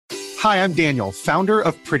Hi, I'm Daniel, founder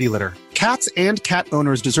of Pretty Litter. Cats and cat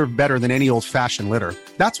owners deserve better than any old-fashioned litter.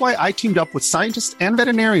 That's why I teamed up with scientists and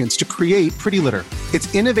veterinarians to create Pretty Litter.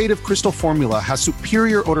 Its innovative crystal formula has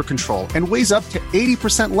superior odor control and weighs up to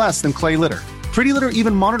 80% less than clay litter. Pretty Litter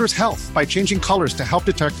even monitors health by changing colors to help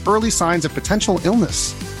detect early signs of potential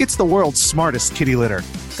illness. It's the world's smartest kitty litter.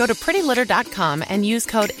 Go to prettylitter.com and use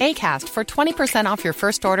code ACAST for 20% off your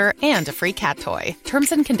first order and a free cat toy.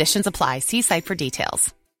 Terms and conditions apply. See site for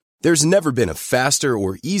details. There's never been a faster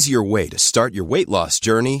or easier way to start your weight loss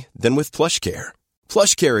journey than with PlushCare.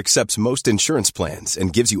 PlushCare accepts most insurance plans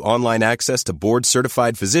and gives you online access to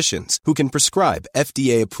board-certified physicians who can prescribe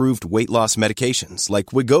FDA-approved weight loss medications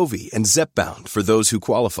like Wegovy and Zepbound for those who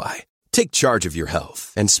qualify. Take charge of your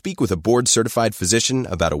health and speak with a board-certified physician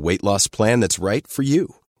about a weight loss plan that's right for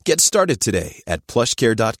you. Get started today at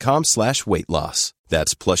plushcare.com/weight loss.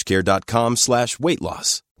 That's plushcare.com/weight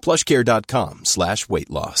loss. plushcare.com/weight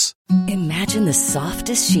loss. Imagine the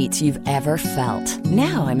softest sheets you've ever felt.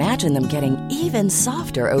 Now imagine them getting even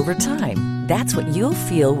softer over time. That's what you'll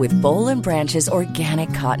feel with Boll & Branch's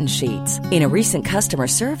organic cotton sheets. In a recent customer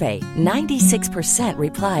survey, 96%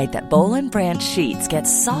 replied that Boll & Branch sheets get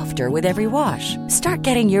softer with every wash. Start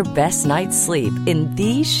getting your best night's sleep in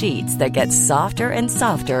these sheets that get softer and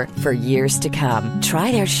softer for years to come.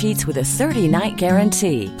 Try their sheets with a 30-night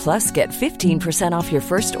guarantee. Plus, get 15% off your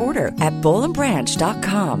first order at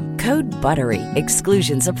bollandbranch.com. Code BUTTERY.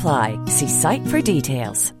 Exclusions apply. See site for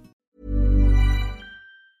details.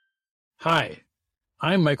 Hi,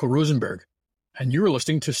 I'm Michael Rosenberg, and you're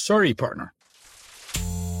listening to Sorry Partner.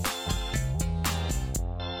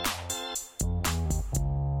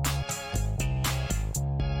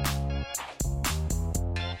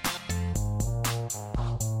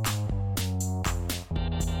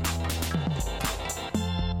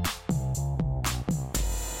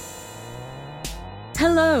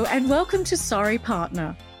 Hello, and welcome to Sorry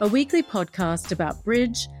Partner, a weekly podcast about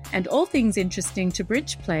bridge and all things interesting to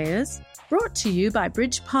bridge players, brought to you by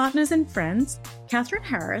bridge partners and friends, Catherine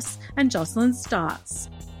Harris and Jocelyn Starts.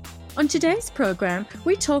 On today's program,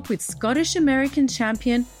 we talk with Scottish-American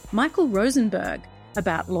champion Michael Rosenberg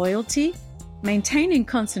about loyalty, maintaining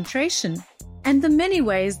concentration, and the many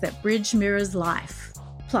ways that bridge mirrors life.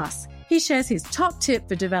 Plus, he shares his top tip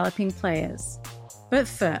for developing players. But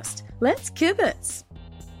first, let's kibitz.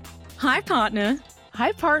 Hi, partner.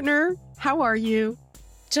 Hi, partner. How are you?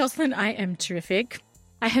 Jocelyn, I am terrific.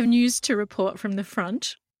 I have news to report from the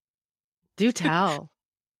front. Do tell.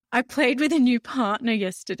 I played with a new partner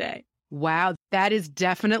yesterday. Wow, that is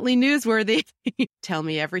definitely newsworthy. Tell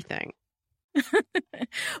me everything.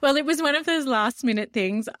 Well, it was one of those last-minute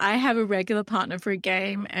things. I have a regular partner for a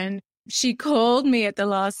game, and she called me at the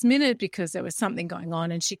last minute because there was something going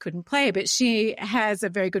on and she couldn't play. But she has a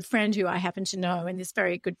very good friend who I happen to know, and this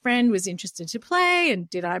very good friend was interested to play, and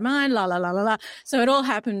did I mind? La, la, la, la, la. So it all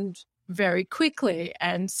happened very quickly,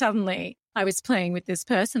 and suddenly I was playing with this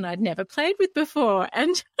person I'd never played with before.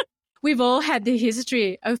 And we've all had the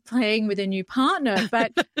history of playing with a new partner,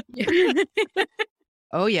 but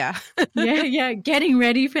oh, yeah. yeah. Getting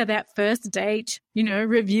ready for that first date,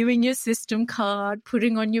 reviewing your system card,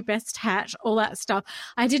 putting on your best hat, all that stuff.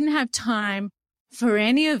 I didn't have time for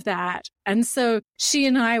any of that. And so she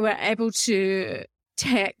and I were able to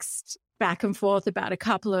text back and forth about a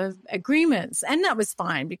couple of agreements. And that was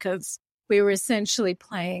fine because we were essentially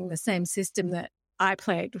playing the same system that I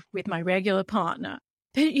played with my regular partner.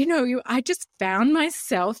 But, I just found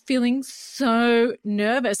myself feeling so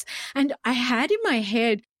nervous. And I had in my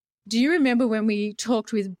head, do you remember when we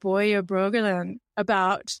talked with Boya Brogeland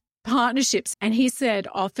about partnerships? And he said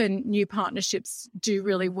often new partnerships do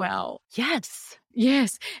really well. Yes.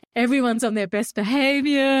 Everyone's on their best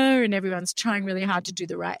behavior and everyone's trying really hard to do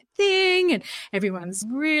the right thing and everyone's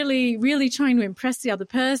really, really trying to impress the other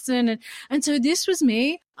person. And so this was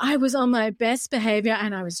me. I was on my best behavior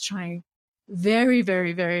and I was trying very,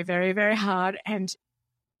 very, very, very, very hard. And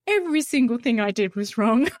every single thing I did was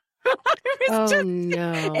wrong. No.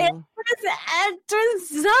 It was a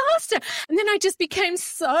disaster. And then I just became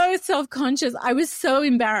so self-conscious. I was so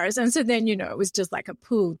embarrassed. And so then, it was just like a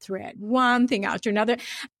pulled thread, one thing after another.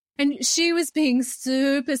 And she was being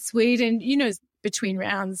super sweet. And, between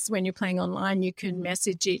rounds when you're playing online, you can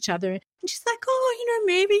message each other. And she's like,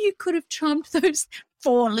 maybe you could have trumped those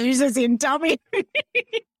 4 losers in dummy.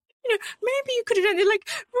 Maybe you could have done it, like,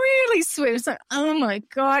 really sweet. It's like, oh, my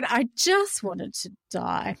God, I just wanted to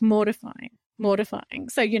die. Mortifying.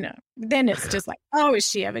 So, then it's just like, oh, is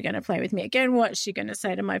she ever going to play with me again? What's she going to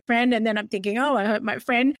say to my friend? And then I'm thinking, oh, I hope my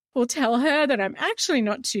friend will tell her that I'm actually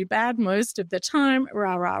not too bad most of the time.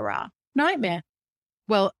 Rah, rah, rah. Nightmare.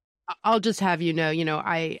 Well, I'll just have you know,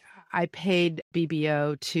 I paid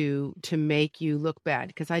BBO to make you look bad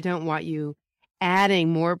because I don't want you adding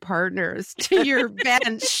more partners to your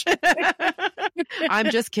bench. I'm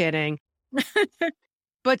just kidding.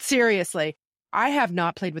 But seriously, I have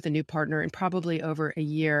not played with a new partner in probably over a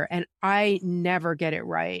year, and I never get it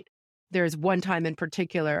right. There's one time in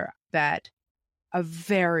particular that a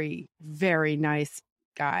very, very nice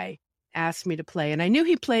guy asked me to play, and I knew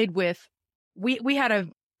he played with, we had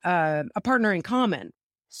a partner in common.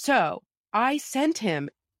 So I sent him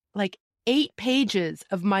like 8 pages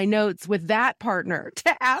of my notes with that partner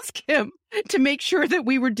to ask him to make sure that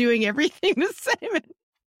we were doing everything the same. And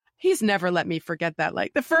he's never let me forget that.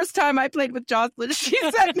 Like the first time I played with Jocelyn, she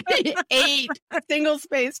sent me 8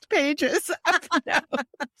 single-spaced pages of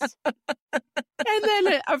notes. And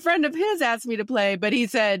then a friend of his asked me to play, but he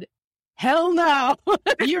said, hell no,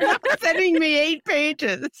 you're not sending me 8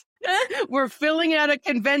 pages. We're filling out a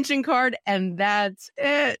convention card and that's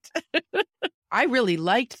it. I really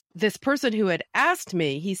liked this person who had asked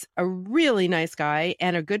me. He's a really nice guy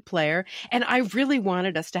and a good player. And I really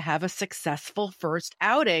wanted us to have a successful first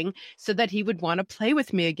outing so that he would want to play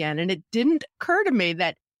with me again. And it didn't occur to me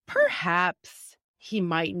that perhaps he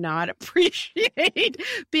might not appreciate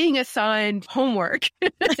being assigned homework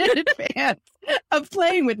in advance of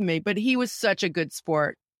playing with me. But he was such a good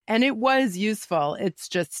sport. And it was useful. It's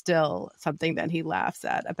just still something that he laughs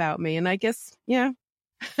at about me. And I guess, yeah.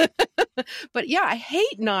 But yeah, I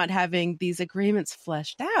hate not having these agreements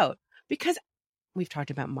fleshed out because we've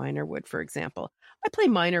talked about minor wood, for example. I play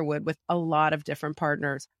minor wood with a lot of different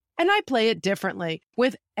partners and I play it differently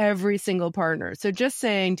with every single partner. So just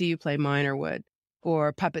saying, do you play minor wood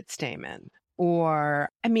or puppet stamen or,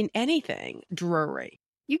 anything, Drury?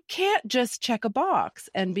 You can't just check a box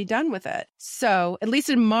and be done with it. So at least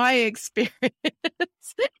in my experience,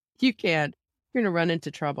 you can't. You're going to run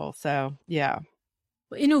into trouble. So yeah.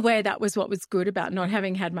 In a way, that was what was good about not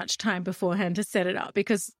having had much time beforehand to set it up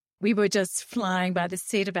because we were just flying by the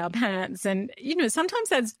seat of our pants. And, sometimes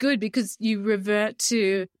that's good because you revert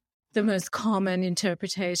to the most common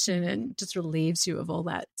interpretation and just relieves you of all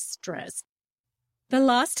that stress. The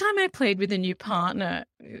last time I played with a new partner,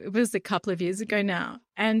 it was a couple of years ago now,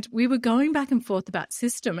 and we were going back and forth about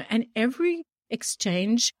system, and every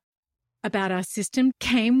exchange about our system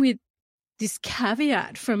came with this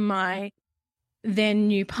caveat from my then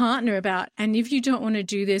new partner about, and if you don't want to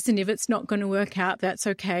do this and if it's not going to work out, that's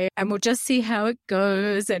okay. And we'll just see how it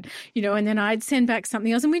goes. And, and then I'd send back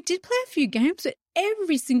something else. And we did play a few games, but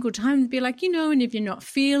every single time it'd be like, and if you're not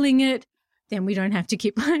feeling it, then we don't have to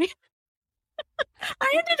keep playing.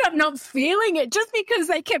 I ended up not feeling it just because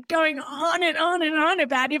they kept going on and on and on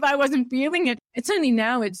about if I wasn't feeling it. It's only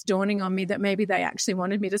now it's dawning on me that maybe they actually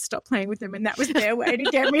wanted me to stop playing with them and that was their way to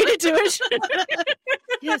get me to do it.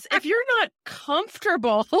 Yes, if you're not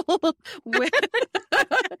comfortable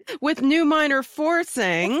with new minor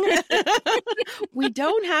forcing, we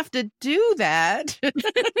don't have to do that.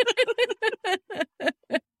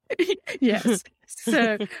 Yes.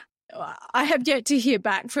 So I have yet to hear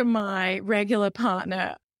back from my regular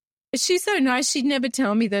partner. She's so nice. She'd never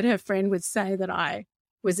tell me that her friend would say that I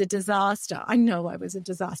was a disaster. I know I was a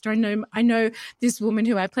disaster. I know this woman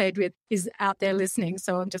who I played with is out there listening.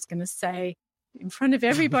 So I'm just going to say in front of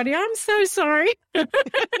everybody, I'm so sorry.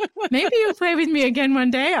 Maybe you'll play with me again one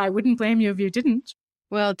day. I wouldn't blame you if you didn't.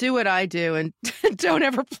 Well, do what I do and don't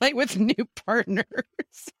ever play with new partners.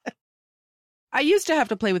 I used to have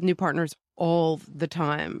to play with new partners all the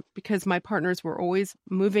time because my partners were always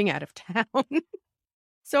moving out of town.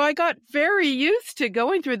 So I got very used to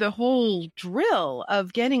going through the whole drill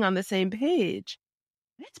of getting on the same page.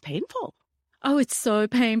 It's painful. Oh, it's so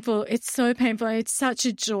painful. It's so painful. It's such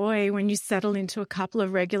a joy when you settle into a couple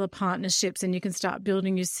of regular partnerships and you can start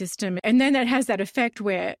building your system. And then that has that effect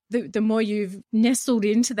where the more you've nestled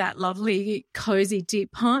into that lovely, cozy,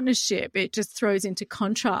 deep partnership, it just throws into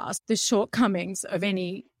contrast the shortcomings of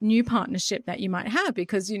any new partnership that you might have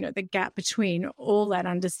because, the gap between all that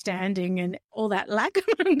understanding and all that lack of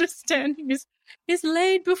understanding is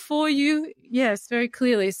laid before you. Yes, very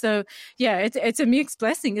clearly. So yeah, it's a mixed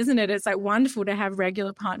blessing, isn't it? It's like wonderful to have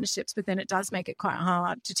regular partnerships, but then it does make it quite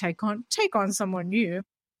hard to take on someone new.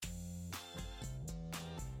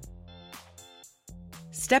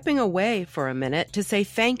 Stepping away for a minute to say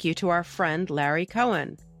thank you to our friend Larry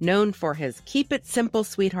Cohen, known for his Keep It Simple,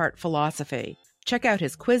 Sweetheart philosophy. Check out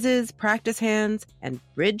his quizzes, practice hands, and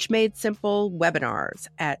Bridge Made Simple webinars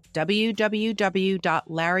at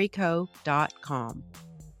www.larryco.com.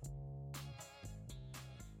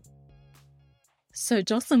 So,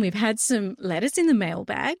 Jocelyn, we've had some letters in the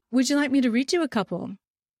mailbag. Would you like me to read you a couple?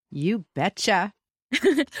 You betcha.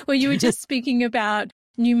 Well, you were just speaking about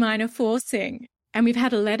new minor forcing. And we've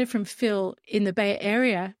had a letter from Phil in the Bay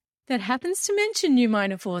Area that happens to mention new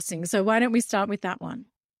minor forcing. So why don't we start with that one?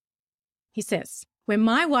 He says, when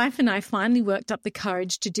my wife and I finally worked up the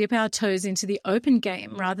courage to dip our toes into the open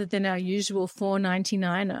game rather than our usual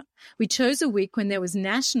 499er, we chose a week when there was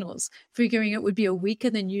nationals, figuring it would be a weaker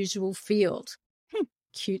than usual field.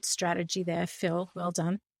 Cute strategy there, Phil. Well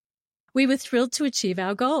done. We were thrilled to achieve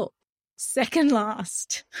our goal. Second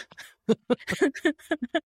last.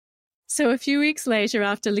 So a few weeks later,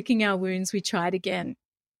 after licking our wounds, we tried again.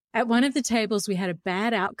 At one of the tables, we had a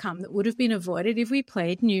bad outcome that would have been avoided if we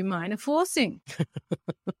played new minor forcing.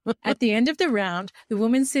 At the end of the round, the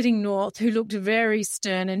woman sitting north, who looked very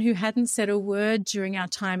stern and who hadn't said a word during our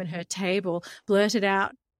time at her table, blurted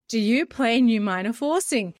out, "Do you play new minor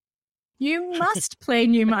forcing?" "You must play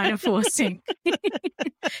new minor forcing."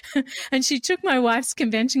 And she took my wife's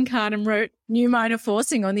convention card and wrote new minor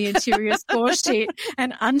forcing on the interior score sheet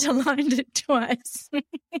and underlined it twice.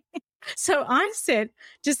 So I said,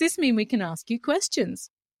 "Does this mean we can ask you questions?"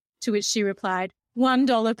 To which she replied,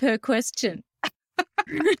 $1 per question.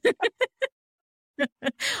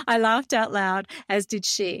 I laughed out loud, as did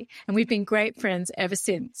she, and we've been great friends ever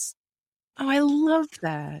since. Oh, I love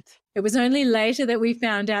that. It was only later that we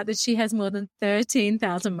found out that she has more than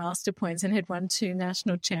 13,000 master points and had won 2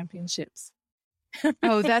 national championships.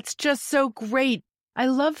 Oh, that's just so great. I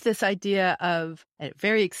love this idea of a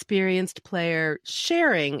very experienced player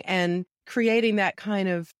sharing and creating that kind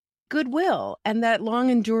of goodwill and that long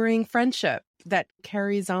enduring friendship that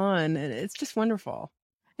carries on. And it's just wonderful.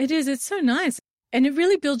 It is. It's so nice. And it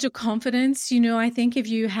really builds your confidence. You know, I think if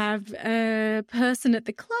you have a person at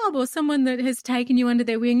the club or someone that has taken you under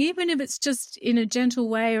their wing, even if it's just in a gentle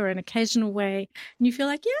way or an occasional way, and you feel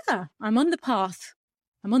like, yeah, I'm on the path.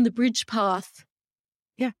 I'm on the bridge path.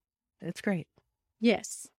 Yeah, that's great.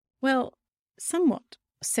 Yes. Well, somewhat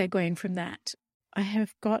segueing from that, I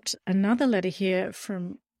have got another letter here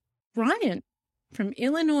from Ryan from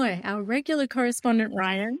Illinois, our regular correspondent,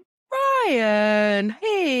 Ryan. Ryan.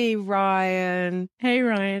 Hey, Ryan. Hey,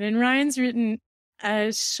 Ryan. And Ryan's written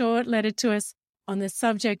a short letter to us on the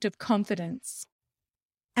subject of confidence.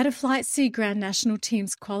 At a Flight C Grand National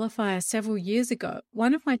Teams qualifier several years ago,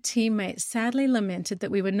 one of my teammates sadly lamented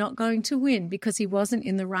that we were not going to win because he wasn't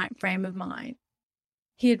in the right frame of mind.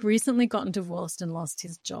 He had recently gotten divorced and lost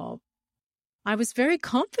his job. I was very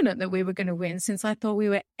confident that we were going to win since I thought we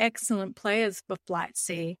were excellent players for Flight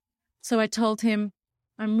C. So I told him,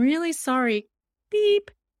 "I'm really sorry,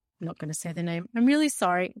 beep." I'm not going to say the name. "I'm really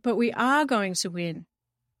sorry, but we are going to win."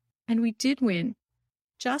 And we did win.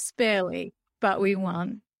 Just barely, but we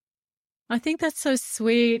won. I think that's so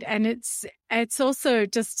sweet. And it's also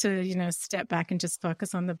just to, step back and just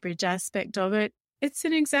focus on the bridge aspect of it. It's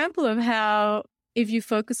an example of how if you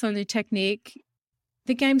focus on the technique,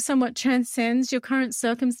 the game somewhat transcends your current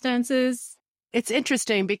circumstances. It's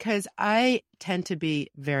interesting because I tend to be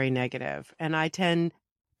very negative and I tend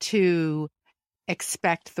to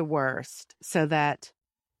expect the worst so that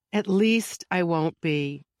at least I won't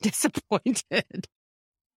be disappointed.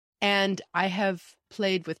 And I have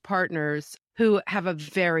played with partners who have a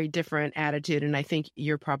very different attitude. And I think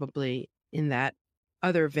you're probably in that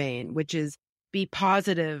other vein, which is be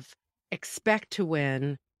positive, expect to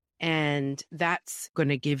win. And that's going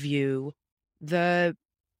to give you the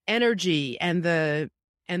energy and the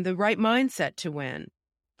right mindset to win.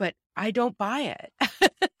 But I don't buy it.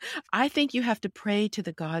 I think you have to pray to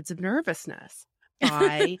the gods of nervousness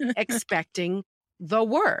by expecting the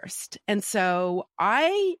worst. And so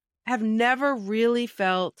I have never really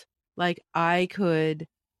felt like I could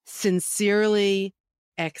sincerely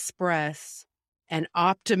express an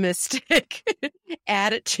optimistic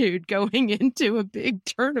attitude going into a big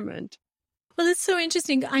tournament. Well, it's so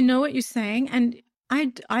interesting. I know what you're saying. And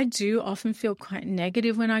I do often feel quite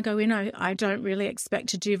negative when I go in. I don't really expect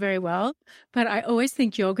to do very well, but I always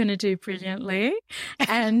think you're going to do brilliantly.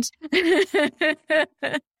 And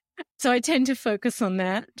so I tend to focus on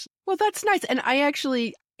that. Well, that's nice. And I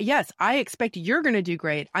actually, yes, I expect you're going to do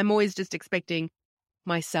great. I'm always just expecting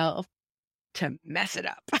myself to mess it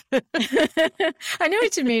up. I know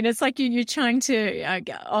what you mean. It's like you're trying to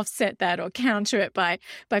offset that or counter it by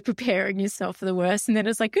preparing yourself for the worst. And then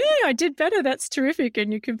it's like, oh, I did better. That's terrific.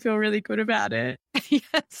 And you can feel really good about it.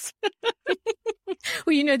 Yes.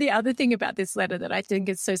 Well, the other thing about this letter that I think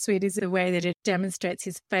is so sweet is the way that it demonstrates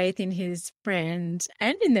his faith in his friend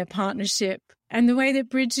and in their partnership. And the way that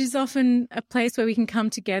bridge is often a place where we can come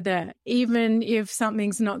together, even if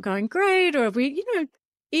something's not going great or if we,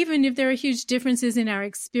 even if there are huge differences in our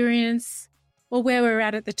experience or where we're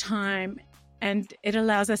at the time. And it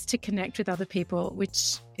allows us to connect with other people,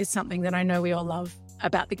 which is something that I know we all love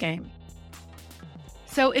about the game.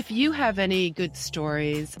 So if you have any good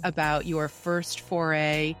stories about your first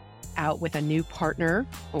foray out with a new partner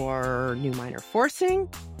or new minor forcing,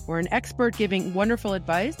 or an expert giving wonderful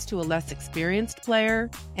advice to a less experienced player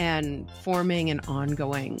and forming an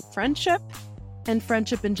ongoing friendship and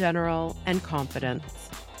friendship in general and confidence,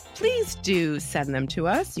 please do send them to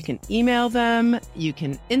us. You can email them, you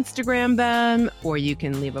can Instagram them, or you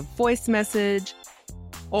can leave a voice message.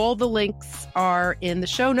 All the links are in the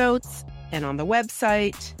show notes and on the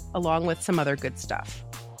website, along with some other good stuff.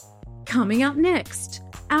 Coming up next,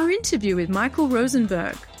 our interview with Michael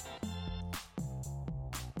Rosenberg.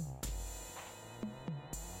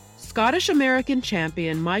 Scottish-American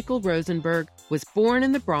champion Michael Rosenberg was born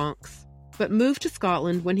in the Bronx, but moved to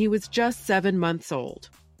Scotland when he was just 7 months old.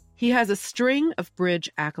 He has a string of bridge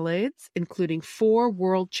accolades, including 4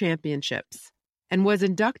 world championships, and was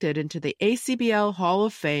inducted into the ACBL Hall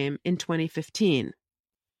of Fame in 2015.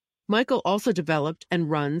 Michael also developed and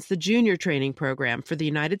runs the junior training program for the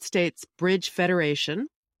United States Bridge Federation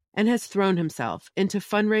and has thrown himself into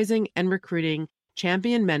fundraising and recruiting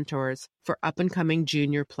champion mentors for up-and-coming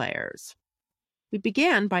junior players. We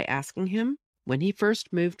began by asking him when he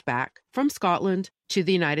first moved back from Scotland to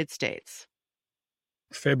the United States.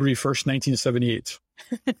 February 1st, 1978.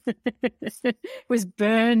 It was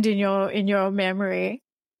burned in your memory.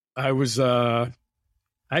 I was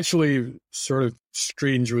actually sort of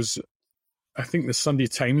strange. I think the Sunday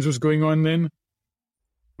Times was going on then,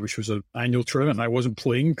 which was an annual tournament, and I wasn't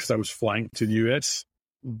playing because I was flying to the US.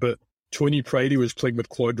 But Tony Pridey was playing with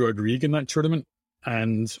Claude Rodrigue in that tournament,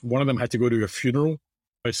 and one of them had to go to a funeral.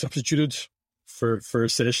 I substituted for a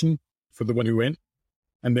session for the one who went,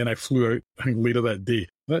 and then I flew out, I think, later that day.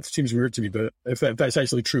 That seems weird to me, but if that's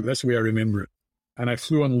actually true, that's the way I remember it. And I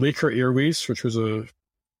flew on Laker Airways, which was a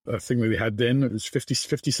thing that they had then. It was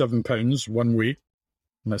 57 pounds one way,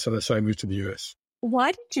 and that's how I moved to the US.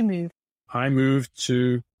 Why did you move? I moved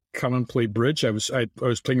to come and play bridge. I was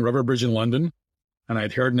playing rubber bridge in London, and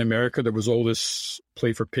I'd heard in America there was all this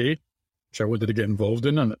play for pay, which I wanted to get involved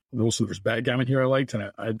in, and also there was backgammon here I liked,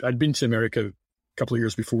 and I'd been to America a couple of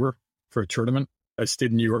years before for a tournament. I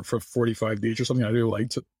stayed in New York for 45 days or something. I really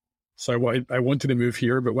liked it. So I wanted to move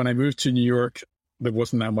here, but when I moved to New York, there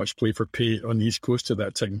wasn't that much play for pay on the East Coast at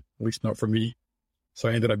that time, at least not for me. So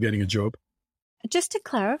I ended up getting a job. Just to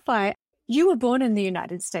clarify, you were born in the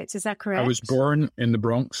United States, is that correct? I was born in the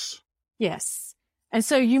Bronx. Yes. And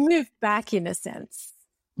so you moved back in a sense.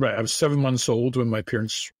 Right. I was 7 months old when my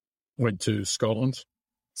parents went to Scotland.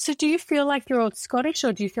 So do you feel like you're old Scottish,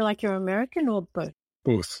 or do you feel like you're American, or both?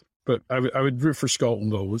 Both. But I would root for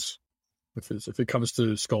Scotland always, if it comes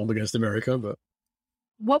to Scotland against America. But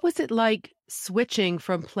what was it like switching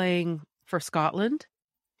from playing for Scotland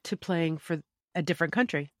to playing for a different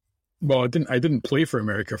country? Well, I didn't play for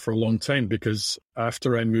America for a long time, because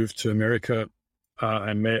after I moved to America,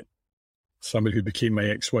 I met somebody who became my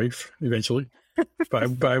ex-wife eventually.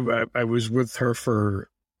 but I was with her for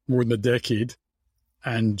more than a decade,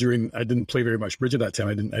 and I didn't play very much bridge at that time.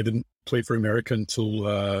 I didn't play for America until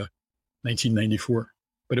 1994.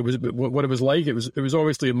 But what it was like. It was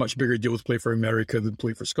obviously a much bigger deal to play for America than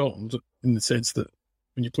play for Scotland, in the sense that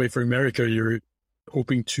when you play for America, you're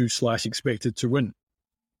hoping to / expected to win.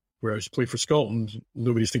 Whereas you play for Scotland,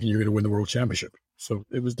 nobody's thinking you're going to win the World Championship. So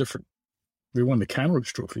it was different. We won the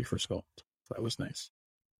Camrose Trophy for Scotland. So that was nice.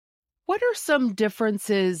 What are some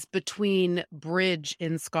differences between bridge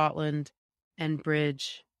in Scotland and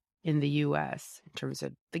bridge in the US in terms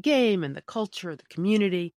of the game and the culture, the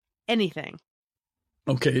community, anything?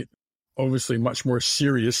 Okay, obviously much more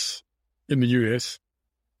serious in the US,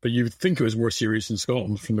 but you would think it was more serious in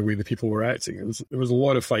Scotland from the way the people were acting. There was a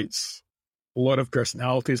lot of fights, a lot of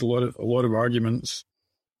personalities, a lot of arguments.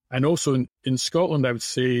 And also in Scotland, I would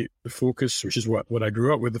say the focus, which is what I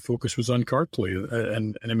grew up with, the focus was on card play.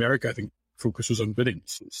 And in America, I think focus was on bidding.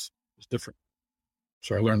 So it's different.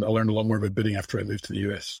 So I learned a lot more about bidding after I moved to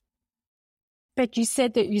the US. But you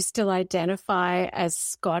said that you still identify as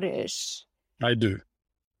Scottish. I do.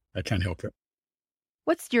 I can't help it.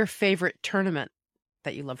 What's your favorite tournament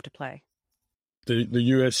that you love to play? The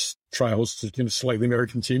US trials to select the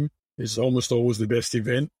American team is almost always the best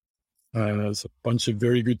event. There's a bunch of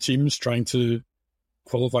very good teams trying to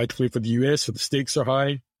qualify to play for the US, so the stakes are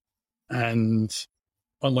high. And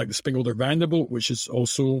unlike the Spingalder Vanderbilt, which is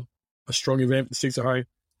also a strong event, the stakes are high,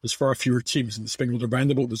 there's far fewer teams. In the Spingalder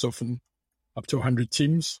Vanderbilt, there's often up to 100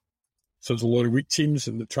 teams. So there's a lot of weak teams,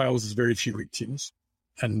 and the trials is very few weak teams.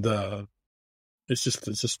 And it's just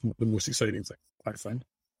the most exciting thing, I find.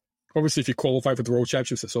 Obviously, if you qualify for the World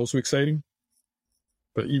Championships, that's also exciting.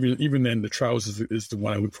 But even then, the trials is the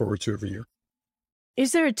one I look forward to every year.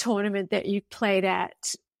 Is there a tournament that you played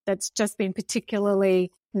at that's just been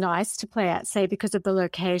particularly nice to play at, say, because of the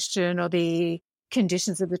location or the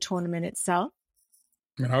conditions of the tournament itself?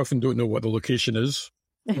 I mean, I often don't know what the location is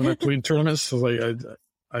when I play in tournaments. So like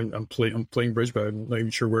I'm playing bridge, but I'm not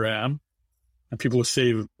even sure where I am. And people will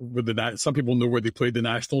say some people know where they played the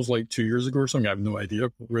Nationals like 2 years ago or something. I have no idea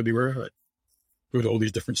where they were. I go to all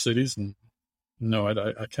these different cities, and no,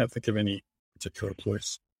 I can't think of any particular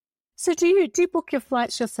place. So do you book your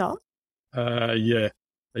flights yourself? Yeah.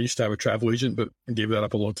 I used to have a travel agent, but I gave that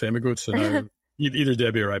up a long time ago. So now either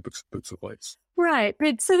Debbie or I book the flights. Right.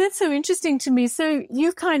 But so that's so interesting to me. So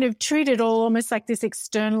you've kind of treated it all almost like this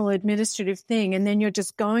external administrative thing, and then you're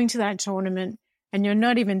just going to that tournament and you're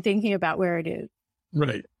not even thinking about where it is.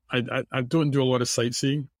 Right. I don't do a lot of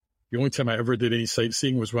sightseeing. The only time I ever did any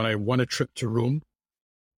sightseeing was when I won a trip to Rome.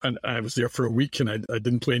 And I was there for a week, and I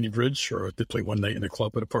didn't play any bridge, or I did play one night in a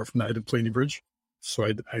club, but apart from that, I didn't play any bridge. So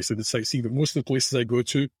I did sightseeing. But most of the places I go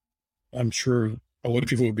to, I'm sure a lot of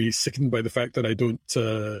people will be sickened by the fact that I don't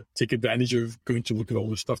take advantage of going to look at all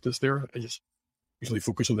the stuff that's there. I just usually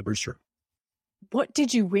focus on the bridge tour. What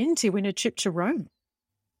did you win to win a trip to Rome?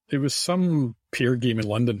 It was some pair game in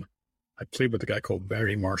London. I played with a guy called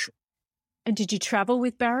Barry Marshall. And did you travel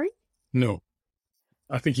with Barry? No.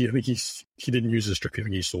 I think he didn't use his trip. I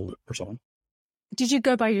think he sold it or something. Did you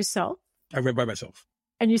go by yourself? I went by myself.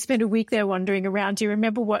 And you spent a week there wandering around. Do you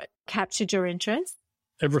remember what captured your interest?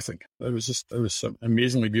 Everything. It was an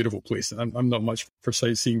amazingly beautiful place. I'm not much for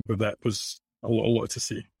sightseeing, but that was a lot to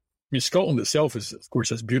see. I mean, Scotland itself is, of course,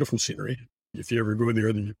 has beautiful scenery. If you ever go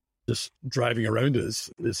there, then just driving around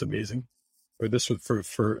is amazing. But this was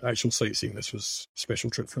for actual sightseeing. This was a special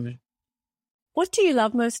trip for me. What do you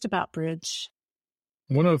love most about bridge?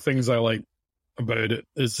 One of the things I like about it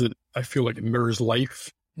is that I feel like it mirrors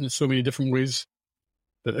life in so many different ways.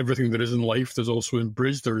 That everything that is in life, there's also in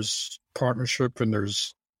bridge. There's partnership, and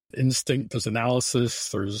there's instinct, there's analysis,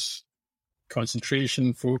 there's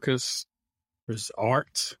concentration, focus, there's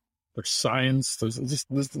art, there's science,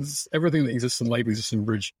 there's everything that exists in life exists in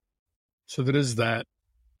bridge. So there is that.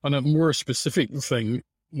 On a more specific thing,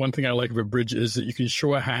 one thing I like about bridge is that you can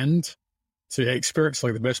show a hand to experts,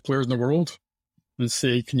 like the best players in the world, and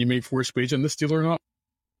say, can you make 4 spades on this deal or not?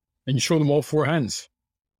 And you show them all 4 hands,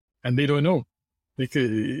 and they don't know.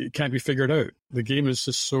 It can't be figured out. The game is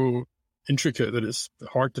just so intricate that it's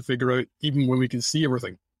hard to figure out, even when we can see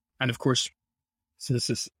everything. And of course, since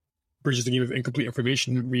this bridge is a game of incomplete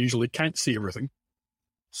information, we usually can't see everything.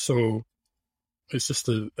 So it's just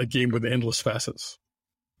a game with endless facets.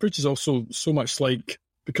 Bridge is also so much like,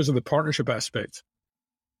 because of the partnership aspect,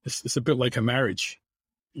 it's a bit like a marriage.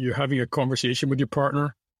 You're having a conversation with your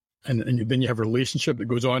partner, and then you have a relationship that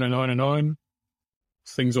goes on and on and on.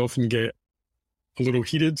 Things often get a little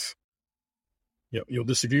heated. You'll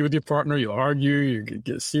disagree with your partner, you'll argue, you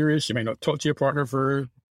get serious, you might not talk to your partner for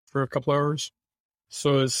a couple hours.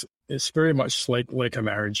 So it's very much like a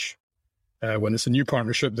marriage. When it's a new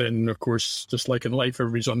partnership, then of course, just like in life,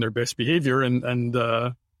 everybody's on their best behavior and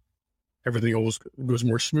everything always goes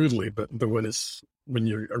more smoothly. But when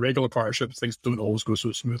you're a regular partnership, things don't always go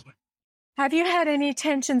so smoothly. Have you had any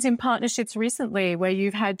tensions in partnerships recently where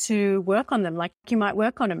you've had to work on them, like you might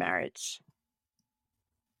work on a marriage?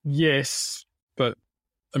 Yes, but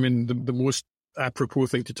I mean, the most apropos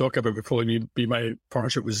thing to talk about would probably be my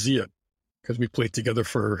partnership with Zia, because we played together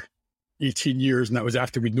for 18 years, and that was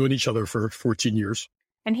after we'd known each other for 14 years.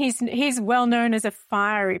 And he's well known as a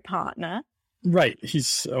fiery partner. Right.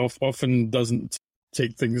 He's often doesn't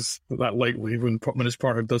take things that lightly when his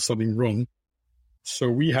partner does something wrong. So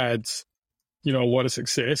we had, a lot of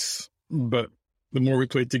success, but the more we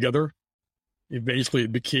played together, eventually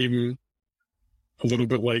it became a little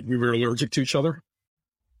bit like we were allergic to each other.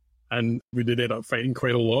 And we did end up fighting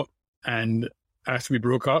quite a lot. And after we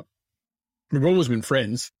broke up, we've always been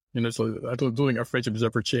friends. So I don't think our friendship has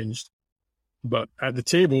ever changed. But at the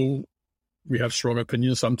table, we have strong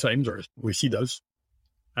opinions sometimes, or at least he does.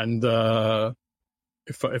 And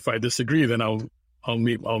if I disagree, then I'll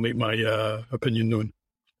make my opinion known.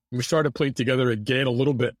 We started playing together again a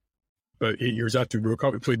little bit about 8 years after we broke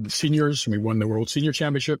up. We played the seniors, and we won the World Senior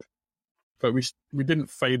Championship. But we didn't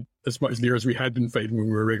fight as much there as we had been fighting when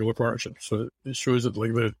we were a regular partnership. So it shows that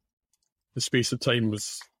like the space of time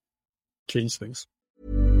was changed things.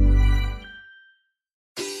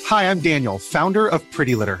 Hi, I'm Daniel, founder of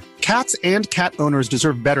Pretty Litter. Cats and cat owners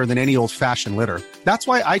deserve better than any old-fashioned litter. That's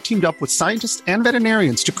why I teamed up with scientists and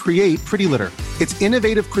veterinarians to create Pretty Litter. Its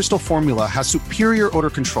innovative crystal formula has superior odor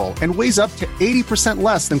control and weighs up to 80%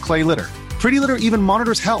 less than clay litter. Pretty Litter even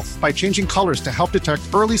monitors health by changing colors to help detect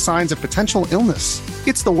early signs of potential illness.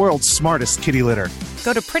 It's the world's smartest kitty litter.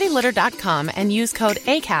 Go to prettylitter.com and use code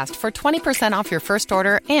ACAST for 20% off your first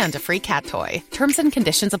order and a free cat toy. Terms and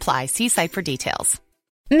conditions apply. See site for details.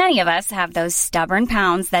 Many of us have those stubborn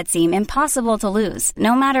pounds that seem impossible to lose,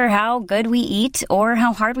 no matter how good we eat or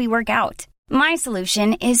how hard we work out. My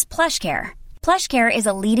solution is PlushCare. PlushCare is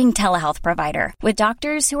a leading telehealth provider with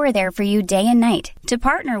doctors who are there for you day and night to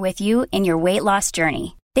partner with you in your weight loss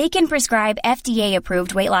journey. They can prescribe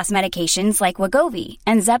FDA-approved weight loss medications like Wegovy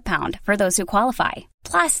and Zepbound for those who qualify.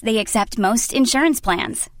 Plus, they accept most insurance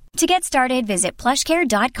plans. To get started, visit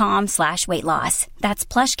plushcare.com/weightloss. That's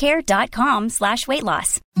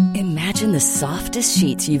plushcare.com/weightloss. Imagine the softest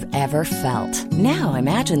sheets you've ever felt. Now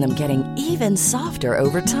imagine them getting even softer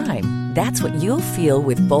over time. That's what you'll feel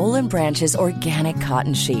with Boll & Branch's organic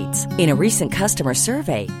cotton sheets. In a recent customer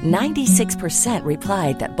survey, 96%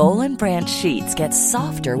 replied that Boll & Branch sheets get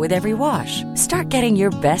softer with every wash. Start getting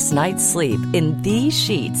your best night's sleep in these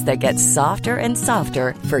sheets that get softer and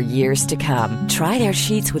softer for years to come. Try their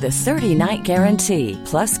sheets with a 30-night guarantee.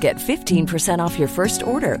 Plus, get 15% off your first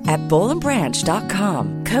order at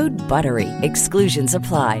bollandbranch.com. Code BUTTERY. Exclusions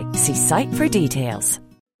apply. See site for details.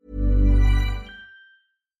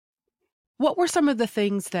 What were some of the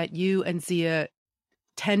things that you and Zia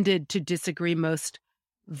tended to disagree most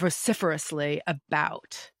vociferously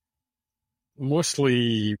about?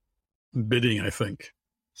 Mostly bidding, I think.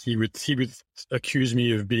 He would accuse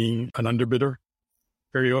me of being an underbidder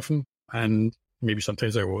very often, and maybe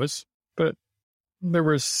sometimes I was. But there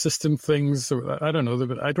were system things, I don't know,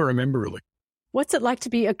 I don't remember really. What's it like to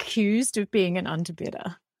be accused of being an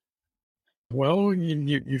underbidder? Well,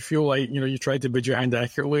 you feel like, you tried to bid your hand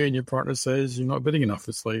accurately and your partner says you're not bidding enough.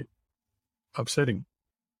 It's like upsetting.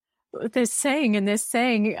 They're saying,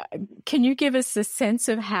 can you give us a sense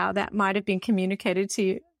of how that might have been communicated to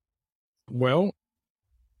you? Well,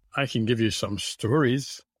 I can give you some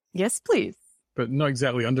stories. Yes, please. But not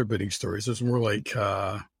exactly underbidding stories. It's more like,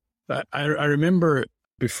 I remember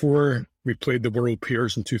before we played the World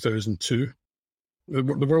Pairs in 2002, the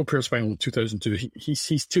World Pairs final in 2002, he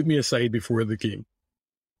took me aside before the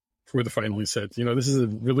final. He said, this is a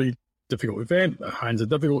really difficult event. The hands are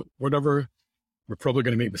difficult, whatever. We're probably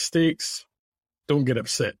going to make mistakes. Don't get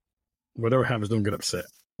upset. Whatever happens, don't get upset.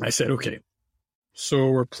 I said, okay. So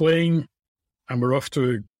we're playing and we're off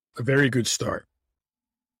to a very good start.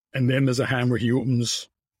 And then there's a hand where he opens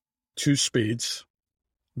 2 spades,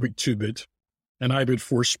 weak 2 bid, and I bid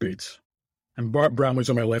 4 spades. And Bart Bramley's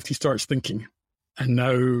on my left. He starts thinking. And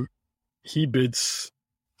now he bids,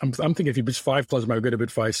 I'm thinking if he bids 5 clubs, I'm going to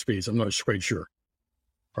bid 5 spades. I'm not quite sure.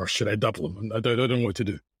 Or should I double him? I don't know what to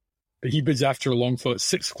do. But he bids after a long thought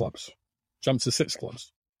 6 clubs, jumps to 6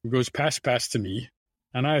 clubs. He goes pass to me.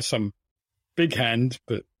 And I have some big hand,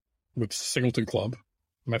 but with singleton club.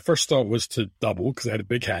 My first thought was to double because I had a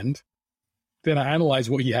big hand. Then I analyzed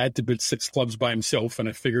what he had to bid 6 clubs by himself, and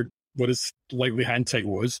I figured what his likely hand type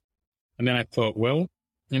was. And then I thought, well,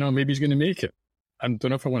 maybe he's going to make it. I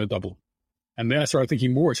don't know if I want to double. And then I started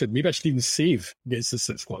thinking more. I said, maybe I should even save against the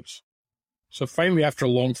 6 clubs. So finally, after a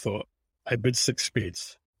long thought, I bid 6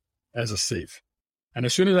 spades as a save. And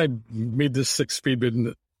as soon as I made this 6 spade bid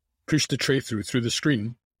and pushed the tray through the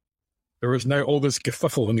screen, there was now all this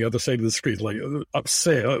kerfuffle on the other side of the screen, like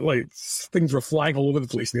upset, like things were flying all over the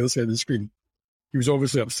place on the other side of the screen. He was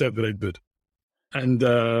obviously upset that I'd bid. And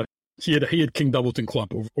he had King Doubleton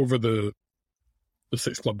club over the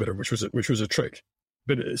 6 club bidder, which was a trick.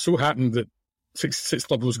 But it so happened that six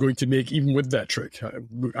club was going to make even with that trick.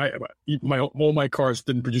 All my cards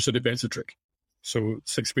didn't produce a defensive trick. So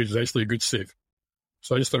 6 spades was actually a good save.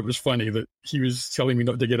 So I just thought it was funny that he was telling me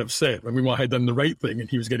not to get upset. I mean, I had done the right thing and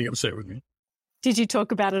he was getting upset with me. Did you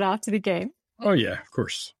talk about it after the game? Oh, yeah, of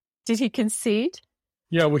course. Did he concede?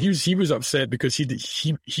 Yeah, well, he was upset because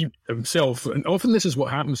he himself, and often this is what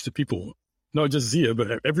happens to people, not just Zia,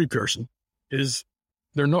 but every person, is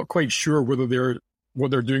they're not quite sure whether what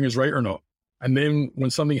they're doing is right or not. And then when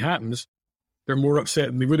something happens, they're more upset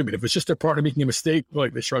than they would have been. If it's just their partner making a mistake,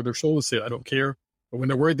 like they shrug their shoulders and say, I don't care. But when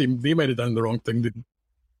they're worried they might have done the wrong thing,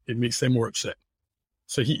 it makes them more upset.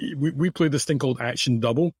 So we played this thing called action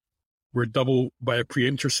double, where double by a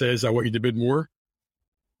preemptor says, I want you to bid more.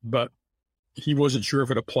 But he wasn't sure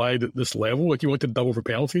if it applied at this level. Like he wanted double for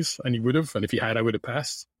penalties, and he would have. And if he had, I would have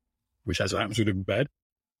passed, which as it happens would have been bad.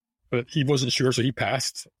 But he wasn't sure, so he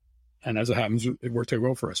passed. And as it happens, it worked out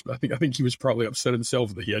well for us. But I think he was probably upset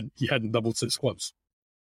himself that he hadn't doubled 6 clubs.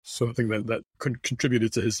 So I think that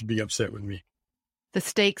contributed to his being upset with me. The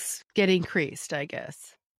stakes get increased, I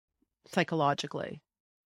guess, psychologically.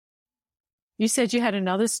 You said you had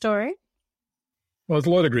another story? Well, there's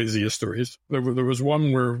a lot of great Zia stories. There was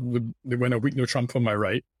one where they went a weak no trump on my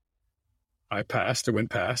right. I passed, I went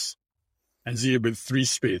past, and Zia with 3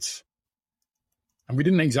 spades. And we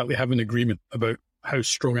didn't exactly have an agreement about how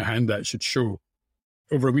strong a hand that should show.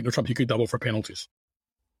 Over a weak no trump, he could double for penalties.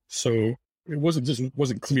 So it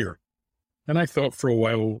wasn't clear. And I thought for a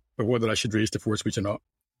while about whether I should raise to 4 spades or not.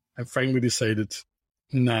 I finally decided,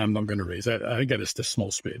 nah, I'm not going to raise. I get it's this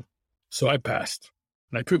small spade. So I passed,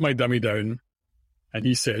 and I put my dummy down, and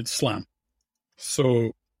he said, slam.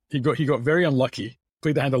 So he got very unlucky,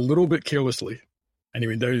 played the hand a little bit carelessly, and he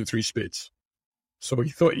went down to 3 spades. So he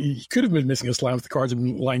thought he could have been missing a slam if the cards had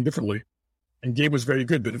been lying differently. And game was very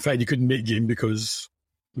good, but in fact, he couldn't make game because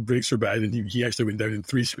the breaks were bad, and he actually went down in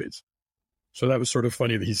 3 spades. So that was sort of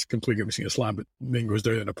funny that he's completely missing a slam, but then goes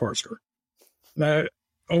down in a par score. Now,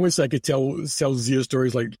 always I could tell Zia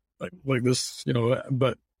stories like this,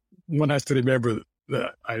 but one has to remember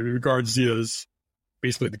that I regard Zia as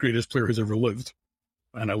basically the greatest player who's ever lived.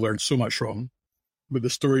 And I learned so much from him. But the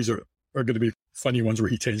stories are going to be funny ones where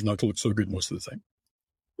he tends not to look so good most of the time.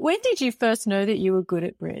 When did you first know that you were good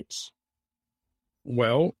at bridge?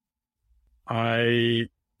 Well, I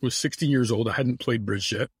was 16 years old. I hadn't played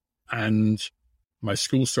bridge yet. And my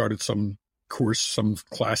school started some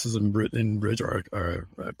classes in bridge, or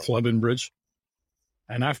a club in bridge.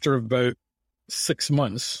 And after about 6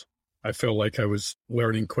 months, I felt like I was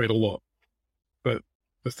learning quite a lot. But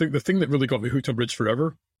the thing that really got me hooked on bridge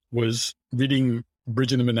forever was reading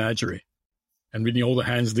Bridge in the Menagerie and reading all the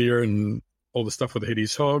hands there and all the stuff with the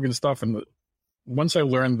Hades Hog and stuff. And once I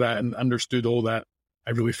learned that and understood all that,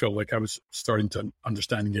 I really felt like I was starting to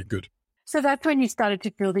understand and get good. So that's when you started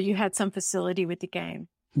to feel that you had some facility with the game.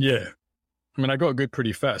 Yeah. I mean, I got good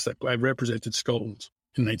pretty fast. I represented Scotland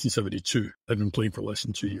in 1972. I'd been playing for less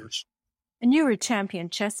than 2 years. And you were a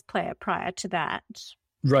champion chess player prior to that.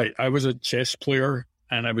 Right. I was a chess player,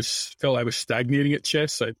 and I felt I was stagnating at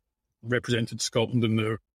chess. I represented Scotland in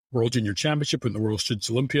the World Junior Championship and the World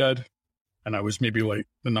Students' Olympiad, and I was maybe like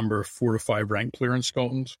the number 4 or 5 ranked player in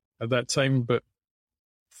Scotland at that time. But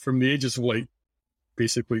from the ages of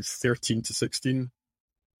basically 13 to 16,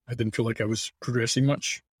 I didn't feel like I was progressing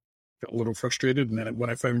much. Got a little frustrated, and then when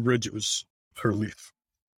I found bridge, it was a relief.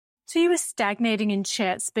 So you were stagnating in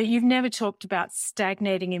chess, but you've never talked about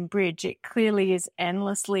stagnating in bridge. It clearly is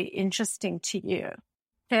endlessly interesting to you.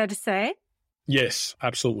 Fair to say? Yes,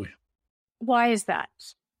 absolutely. Why is that?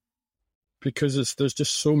 Because there's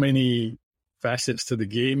just so many facets to the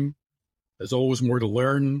game. There's always more to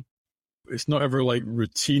learn. It's not ever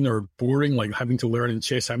routine or boring, like having to learn in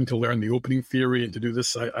chess, having to learn the opening theory and to do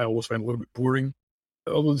this. I always find a little bit boring.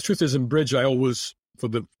 Although the truth is, in bridge, I always, for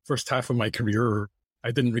the first half of my career, I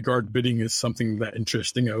didn't regard bidding as something that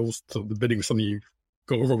interesting. I always thought the bidding was something you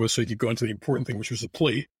go over with so you could go into the important thing, which was the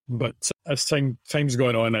play. But as time's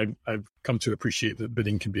gone on, I've come to appreciate that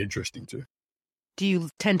bidding can be interesting too. Do you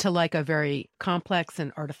tend to like a very complex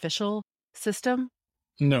and artificial system?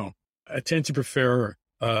 No. I tend to prefer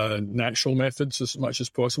natural methods as much as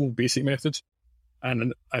possible, basic methods.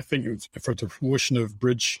 And I think for the promotion of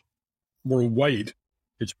bridge worldwide,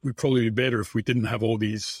 it would probably be better if we didn't have all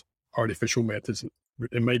these artificial methods.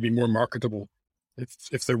 It might be more marketable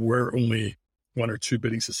if there were only 1 or 2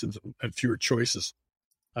 bidding systems and fewer choices.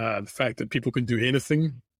 The fact that people can do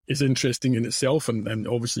anything is interesting in itself, and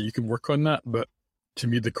obviously you can work on that. But to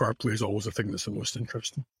me, the card play is always the thing that's the most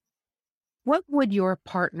interesting. What would your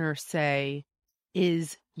partner say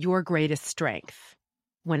is your greatest strength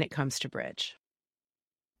when it comes to bridge?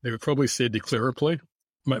 They would probably say declarer play.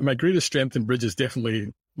 My greatest strength in bridge is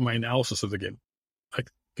definitely my analysis of the game. I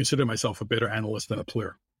consider myself a better analyst than a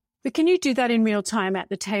player. But can you do that in real time at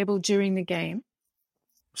the table during the game?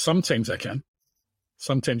 Sometimes I can.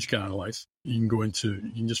 Sometimes you can analyze. You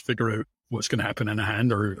can just figure out what's going to happen in a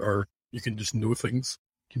hand, or you can just know things.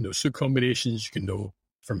 You can know suit combinations. You can know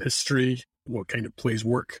from history what kind of plays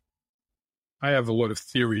work. I have a lot of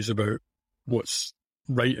theories about what's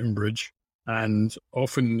right in bridge, and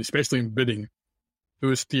often, especially in bidding,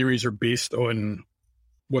 those theories are based on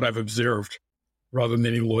what I've observed rather than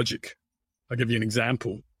any logic. I'll give you an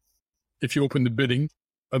example. If you open the bidding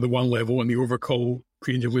at the 1 level and the overcall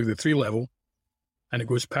preemptively the 3 level, and it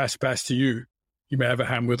goes pass to you, you may have a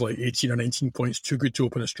hand with 18 or 19 points too good to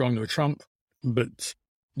open a strong no trump, but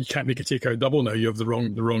you can't make a take-out double now. You have the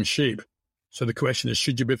wrong shape. So the question is,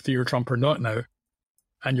 should you bid 3 or trump or not now?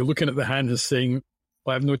 And you're looking at the hand and saying,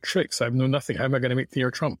 well, I have no tricks. I have no nothing. How am I going to make 3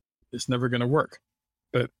 or trump? It's never going to work.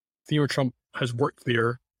 But 3 or trump has worked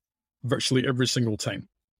there virtually every single time.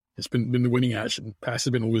 It's been the winning action. Pass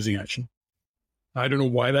has been a losing action. I don't know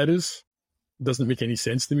why that is. It doesn't make any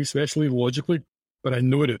sense to me, especially logically. but I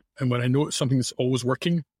know it. And when I know it's something that's always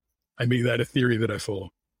working, I make that a theory that I follow,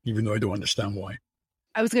 even though I don't understand why.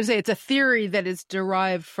 I was going to say it's a theory that is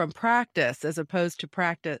derived from practice as opposed to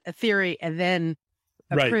practice, a theory and then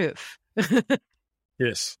a proof.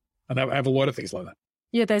 Yes. And I have a lot of things like that.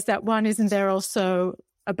 Yeah, there's that one, isn't there, also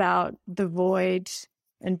about the void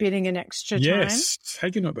and bidding an extra time? Yes. How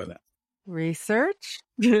do you know about that? Research?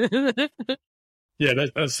 Yeah,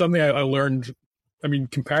 that's something I learned, I mean,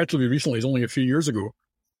 comparatively recently. It's only a few years ago.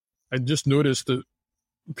 I just noticed that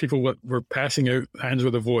people were passing out hands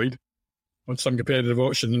with a void on some competitive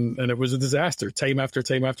auction, and it was a disaster, time after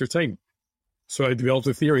time after time. So I developed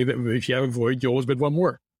a theory that if you have a void, you always bid one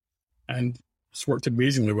more. And it's worked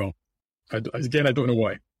amazingly well. Again, I don't know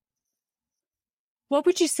why. What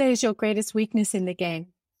would you say is your greatest weakness in the game?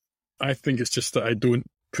 I think it's just that I don't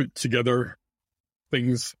put together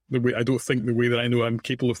things the way I don't think the way that I know I'm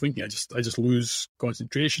capable of thinking. I just lose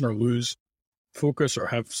concentration or lose focus or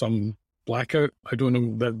have some blackout. I don't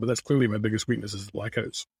know that, but that's clearly my biggest weakness is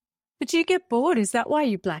blackouts. But do you get bored? Is that why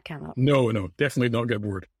you black out? No, definitely not get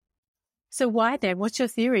bored. So why then? What's your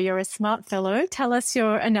theory? You're a smart fellow. Tell us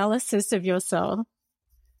your analysis of yourself.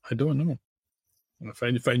 I don't know.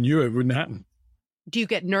 If I knew, it wouldn't happen. Do you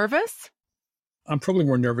get nervous? I'm probably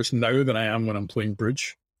more nervous now than I am when I'm playing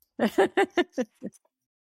bridge. I'm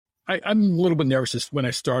a little bit nervous when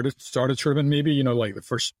I start a tournament, maybe, like the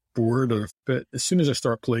first board, but as soon as I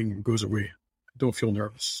start playing, it goes away. I don't feel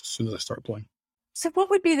nervous as soon as I start playing. So what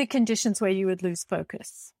would be the conditions where you would lose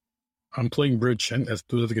focus? I'm playing bridge, and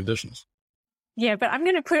those are the conditions. Yeah, but I'm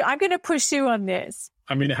going to push you on this.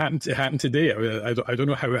 I mean, it happened today. I don't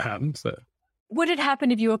know how it happened. But... Would it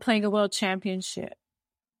happen if you were playing a world championship?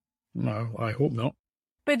 No, I hope not.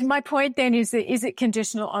 But my point then is it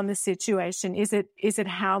conditional on the situation? Is it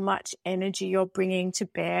how much energy you're bringing to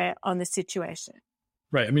bear on the situation?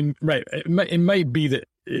 Right. I mean, right. It might be that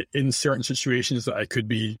in certain situations that I could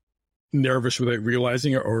be nervous without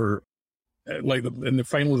realizing it, or like in the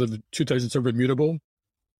final of the 2007 Bermuda Bowl,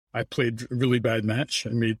 I played a really bad match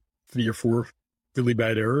and made 3 or 4 really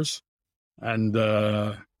bad errors. And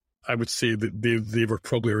I would say that they were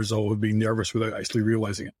probably a result of being nervous without actually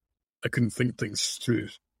realizing it. I couldn't think things through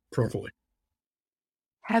properly.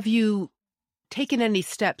 Have you taken any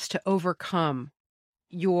steps to overcome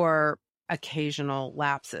your occasional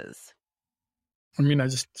lapses? I mean, I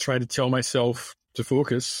just try to tell myself to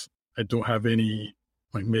focus. I don't have any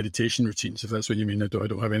meditation routines, if that's what you mean. I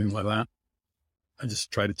don't have anything like that. I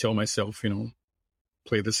just try to tell myself,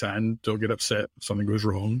 play this hand, don't get upset if something goes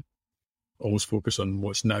wrong. Always focus on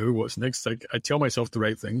what's now, what's next. I tell myself the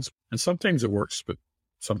right things, and sometimes it works, but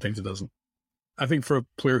sometimes it doesn't. I think for a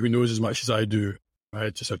player who knows as much as I do, I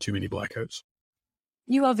just have too many blackouts.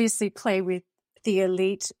 You obviously play with the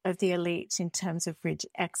elite of the elite in terms of bridge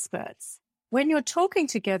experts. When you're talking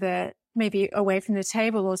together, maybe away from the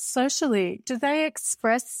table or socially, do they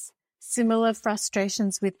express similar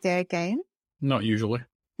frustrations with their game? Not usually.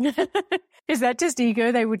 Is that just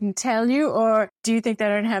ego? They wouldn't tell you? Or do you think they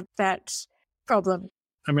don't have that problem?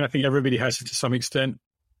 I mean, I think everybody has it to some extent.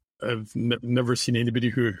 I've never seen anybody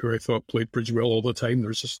who I thought played bridge well all the time.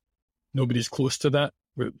 There's just nobody's close to that.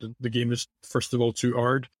 The game is, first of all, too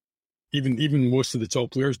hard. Even most of the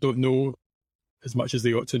top players don't know as much as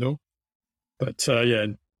they ought to know. But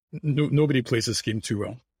nobody plays this game too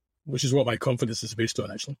well, which is what my confidence is based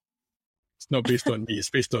on, actually. It's not based on me,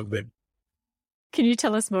 it's based on them. Can you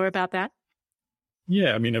tell us more about that?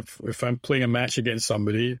 Yeah, I mean, if I'm playing a match against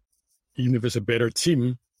somebody, even if it's a better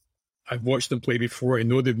team, I've watched them play before. I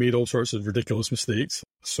know they've made all sorts of ridiculous mistakes.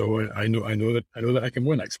 So I know that I can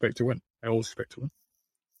win. I expect to win. I always expect to win.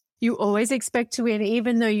 You always expect to win,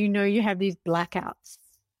 even though you know you have these blackouts.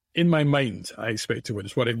 In my mind, I expect to win.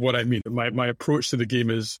 It's what I mean. My approach to the game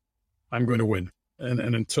is I'm going to win. And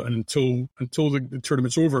until the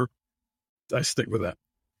tournament's over, I stick with that.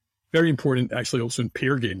 Very important, actually, also in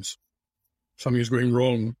pair games. Something is going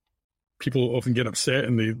wrong. People often get upset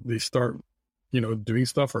and they start, doing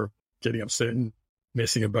stuff or getting upset and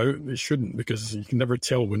messing about. They shouldn't, because you can never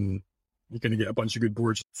tell when you're going to get a bunch of good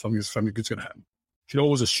boards. Something good's going to happen. You should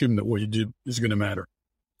always assume that what you do is going to matter.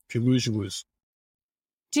 If you lose, you lose.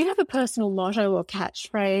 Do you have a personal motto or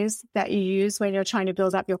catchphrase that you use when you're trying to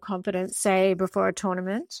build up your confidence, say, before a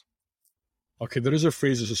tournament? Okay, there is a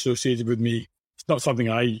phrase that's associated with me. It's not something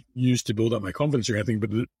I use to build up my confidence or anything, but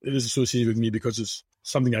it is associated with me because it's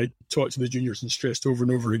something I taught to the juniors and stressed over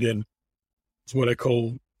and over again. It's what I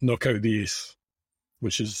call knock out the ace,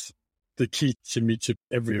 which is the key to me to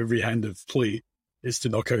every hand of play is to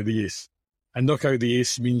knock out the ace. And knock out the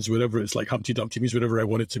ace means whatever, it's like Humpty Dumpty, means whatever I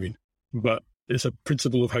want it to mean. But it's a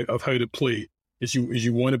principle of how to play. Is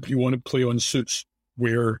you want to play on suits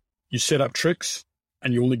where you set up tricks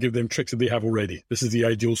and you only give them tricks that they have already. This is the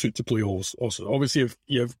ideal suit to play also. Obviously, if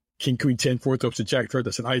you have King, Queen, 10, 4 tops to Jack, third,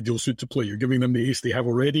 that's an ideal suit to play. You're giving them the ace they have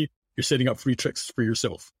already. You're setting up 3 tricks for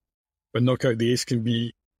yourself. But knockout the ace can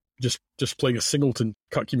be just playing a singleton,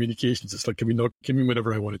 cut communications. It's like, give me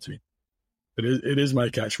whatever I want it to be. But it is my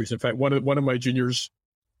catchphrase. In fact, one of my juniors,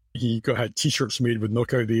 he had T-shirts made with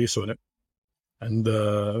knockout the ace on it. And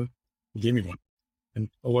he gave me one. And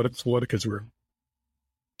a lot of kids wear them.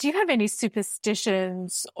 Do you have any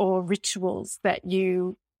superstitions or rituals that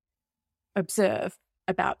you observe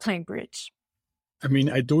about playing bridge? I mean,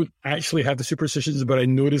 I don't actually have the superstitions, but I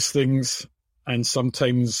notice things and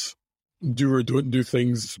sometimes do or don't do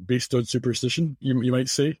things based on superstition, you might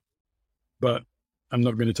say. But I'm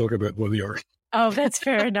not going to talk about what they are. Oh, that's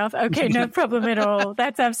fair enough. Okay, no problem at all.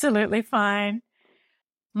 That's absolutely fine.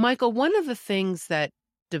 Michael, one of the things that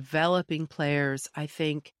developing players, I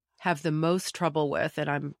think, have the most trouble with, and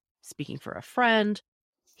I'm speaking for a friend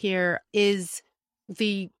here, is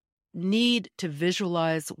the need to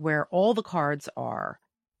visualize where all the cards are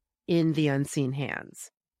in the unseen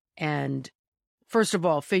hands. And first of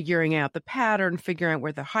all, figuring out the pattern, figuring out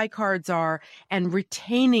where the high cards are, and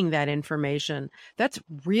retaining that information. That's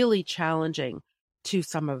really challenging to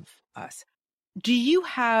some of us. Do you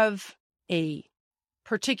have a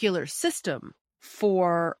particular system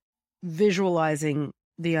for visualizing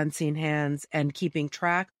the unseen hands and keeping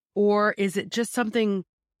track? Or is it just something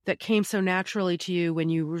that came so naturally to you when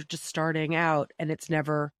you were just starting out and it's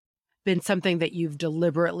never been something that you've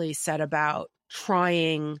deliberately set about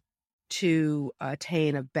trying to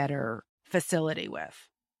attain a better facility with?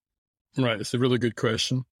 Right. It's a really good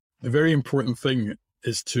question. The very important thing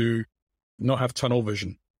is to not have tunnel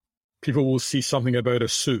vision. People will see something about a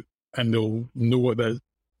suit and they'll know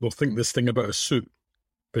they'll think this thing about a suit,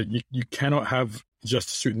 but you cannot have just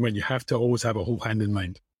a suit and win. You have to always have a whole hand in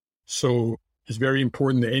mind. So it's very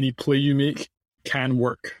important that any play you make can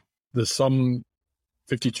work. There's some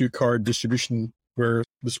 52 card distribution where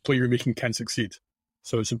this play you're making can succeed.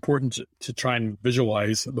 So it's important to try and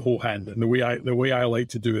visualize the whole hand. And the way I like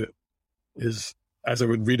to do it is, as I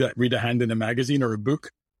would read a hand in a magazine or a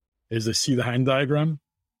book, is I see the hand diagram.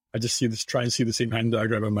 I just try and see the same hand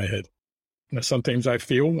diagram in my head. Now, sometimes I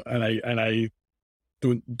fail and I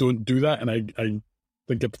don't do that, and I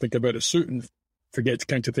think about a suit and forget to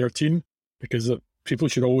count to 13, because people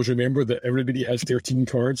should always remember that everybody has 13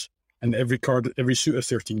 cards and every suit has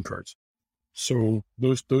 13 cards. So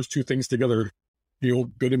those two things together,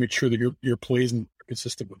 you've got to make sure that your plays are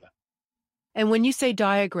consistent with that. And when you say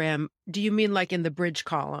diagram, do you mean like in the bridge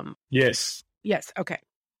column? Yes. Yes. Okay.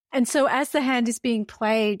 And so as the hand is being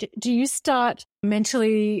played, do you start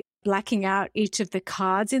mentally blacking out each of the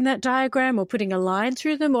cards in that diagram or putting a line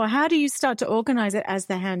through them? Or how do you start to organize it as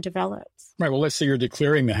the hand develops? Right. Well, let's say you're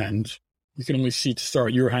declaring the hand. You can only see to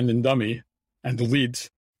start your hand and dummy and the lead.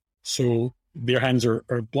 So their hands are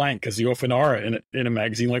blank, as they often are in a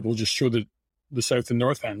magazine. Like, we'll just show the south and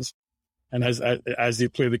north hands. And as they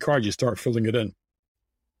play the card, you start filling it in.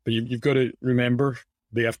 But you've got to remember,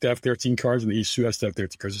 they have to have 13 cards and each suit has to have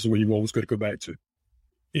 13 cards. This is what you've always got to go back to.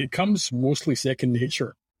 It comes mostly second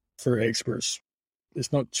nature for experts.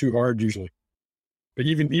 It's not too hard usually. But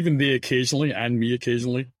even they occasionally, and me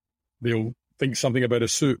occasionally, they'll think something about a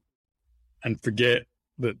suit and forget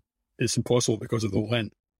that it's impossible because of the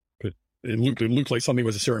length. But it looked like something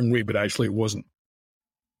was a certain way, but actually it wasn't.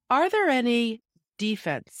 Are there any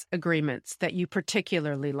defense agreements that you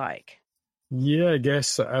particularly like? Yeah, I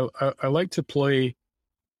guess I like to play.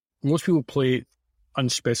 Most people play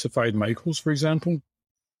unspecified Michaels, for example,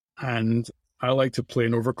 and I like to play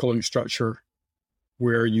an overcalling structure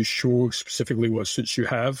where you show specifically what suits you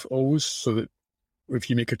have always, so that if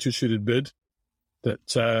you make a two-suited bid,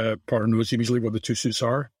 that partner knows immediately what the two suits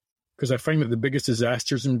are. Because I find that the biggest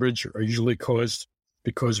disasters in bridge are usually caused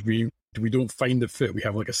because we don't find the fit. We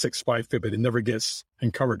have like a 6-5 fit, but it never gets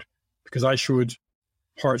uncovered. Because I showed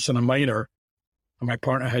hearts on a minor, and my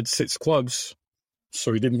partner had 6 clubs,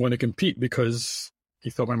 so he didn't want to compete because he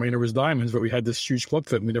thought my minor was diamonds, but we had this huge club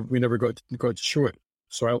fit, and we never got to show it.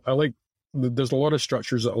 So I like, there's a lot of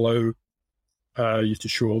structures that allow you to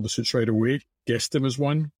show all the suits right away. Guessed them is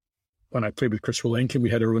one. When I played with Chris Walenkin, we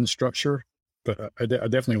had our own structure, but I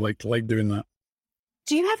definitely like doing that.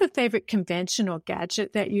 Do you have a favorite convention or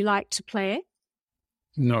gadget that you like to play?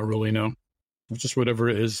 Not really, no. Just whatever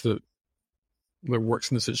it is that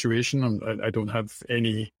works in the situation. I don't have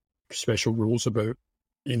any special rules about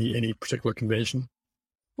any particular convention.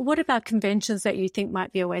 What about conventions that you think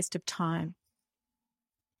might be a waste of time?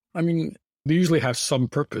 I mean, they usually have some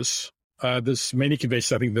purpose. There's many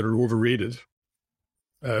conventions I think that are overrated.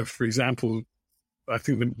 For example, I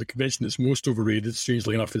think the convention that's most overrated,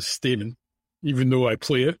 strangely enough, is Stayman. Even though I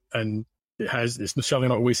play it and it's certainly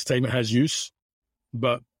not a waste of time, it has use.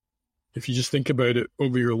 But if you just think about it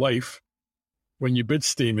over your life, when you bid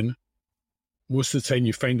Stayman, most of the time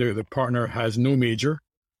you find out the partner has no major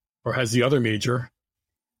or has the other major,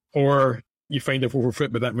 or you find out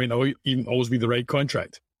overfit, but that might not even always be the right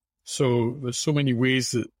contract. So there's so many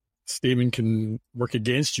ways that Stayman can work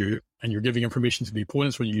against you, and you're giving information to the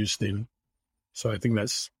opponents when you use Stayman. So I think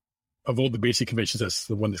that's, of all the basic conventions, that's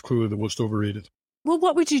the one that's clearly the most overrated. Well,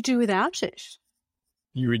 what would you do without it?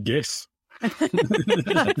 You would guess.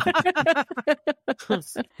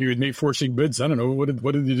 You would make forcing bids. I don't know. What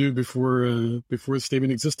did they do before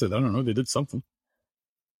Stayman existed? I don't know. They did something.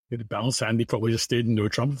 They had a balance hand. They probably just stayed in no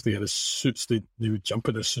trump. If they had a suit, they would jump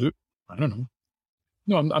in a suit. I don't know.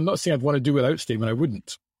 No, I'm not saying I'd want to do without Stayman. I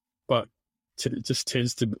wouldn't. But it just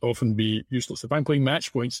tends to often be useless. If I'm playing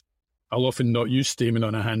match points, I'll often not use Stayman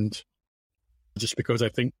on a hand just because I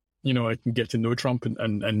think, I can get to no trump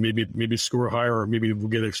and maybe score higher, or maybe we'll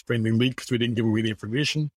get a friendly lead because we didn't give away the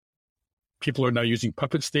information. People are now using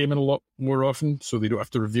puppet Stayman a lot more often, so they don't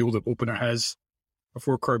have to reveal that opener has a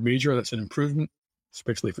 4-card major. That's an improvement,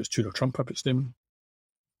 especially if it's 2 trump puppet Stayman.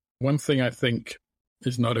 One thing I think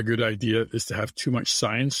is not a good idea is to have too much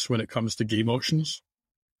science when it comes to game auctions.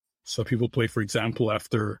 So people play, for example,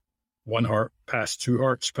 after 1 heart pass, 2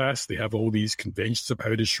 hearts pass, they have all these conventions of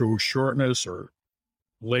how to show shortness or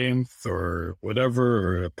length or whatever,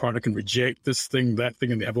 or a partner can reject this thing, that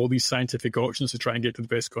thing, and they have all these scientific auctions to try and get to the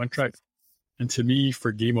best contract. And to me,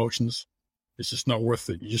 for game auctions, it's just not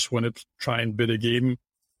worth it. You just want to try and bid a game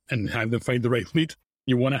and have them find the right lead.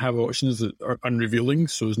 You want to have auctions that are unrevealing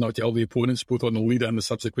so as not to tell the opponents both on the lead and the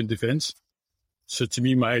subsequent defense. So to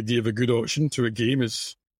me, my idea of a good auction to a game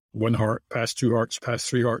is 1 heart, pass 2 hearts, pass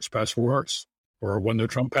 3 hearts, pass 4 hearts, or 1 no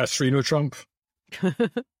trump, pass 3 no trump.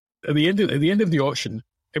 At the end of the auction,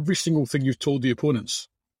 every single thing you've told the opponents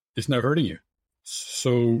is now hurting you.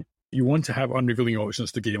 So you want to have unrevealing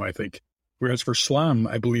auctions to game, I think. Whereas for Slam,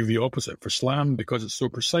 I believe the opposite. For Slam, because it's so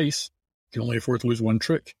precise, you can only afford to lose 1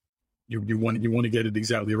 trick. You want to get it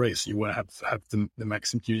exactly right. So you want to have the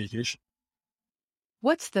maximum communication.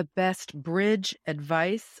 What's the best bridge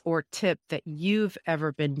advice or tip that you've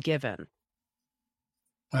ever been given?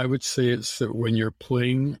 I would say it's that when you're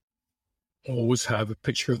playing, always have a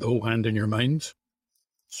picture of the whole hand in your mind,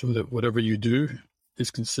 so that whatever you do is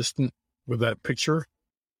consistent with that picture.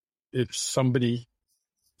 If somebody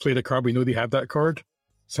played a card, we know they have that card.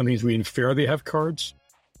 Sometimes we infer they have cards,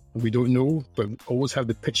 and we don't know, but always have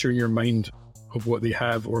the picture in your mind of what they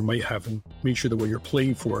have or might have, and make sure that what you're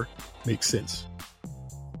playing for makes sense.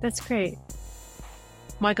 That's great.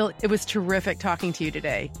 Michael, it was terrific talking to you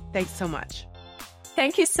today. Thanks so much.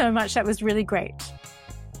 Thank you so much. That was really great.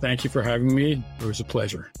 Thank you for having me. It was a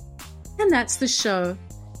pleasure. And that's the show.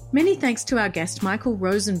 Many thanks to our guest, Michael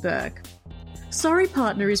Rosenberg. Sorry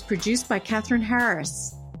Partner is produced by Catherine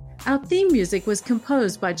Harris. Our theme music was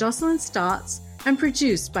composed by Jocelyn Startz and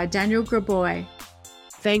produced by Daniel Graboy.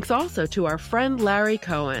 Thanks also to our friend Larry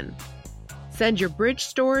Cohen. Send your bridge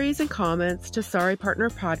stories and comments to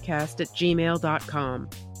sorrypartnerpodcast@gmail.com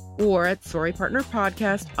or at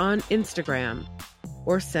sorrypartnerpodcast on Instagram,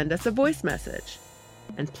 or send us a voice message.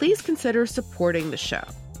 And please consider supporting the show.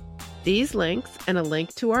 These links and a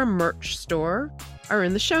link to our merch store are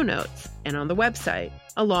in the show notes and on the website,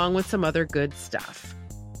 along with some other good stuff.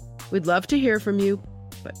 We'd love to hear from you,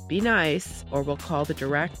 but be nice or we'll call the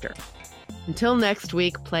director. Until next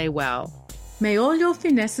week, play well. May all your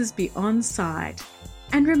finesses be on side.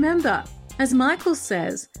 And remember, as Michael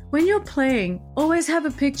says, when you're playing, always have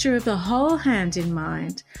a picture of the whole hand in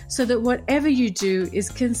mind so that whatever you do is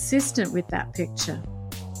consistent with that picture.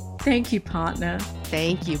 Thank you, partner.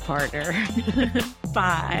 Thank you, partner.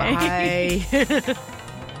 Bye. Bye.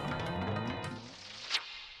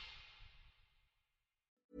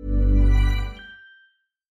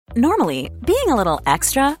 Normally, being a little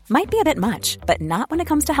extra might be a bit much, but not when it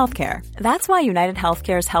comes to healthcare. That's why United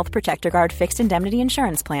Healthcare's Health Protector Guard fixed indemnity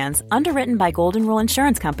insurance plans, underwritten by Golden Rule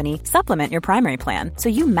Insurance Company, supplement your primary plan so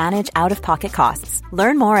you manage out-of-pocket costs.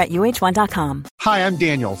 Learn more at UH1.com. Hi, I'm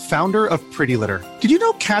Daniel, founder of Pretty Litter. Did you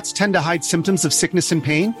know cats tend to hide symptoms of sickness and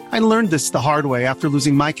pain? I learned this the hard way after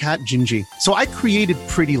losing my cat, Gingy. So I created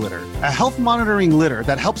Pretty Litter, a health monitoring litter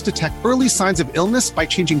that helps detect early signs of illness by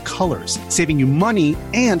changing colors, saving you money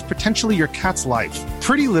and potentially your cat's life.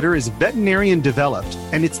 Pretty Litter is veterinarian developed,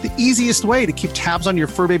 and it's the easiest way to keep tabs on your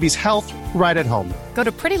fur baby's health right at home. Go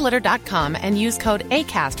to prettylitter.com and use code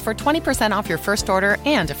ACAST for 20% off your first order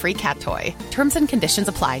and a free cat toy. Terms and conditions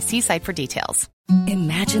apply. See site for details.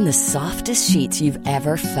 Imagine the softest sheets you've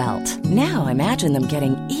ever felt. Now imagine them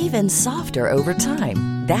getting even softer over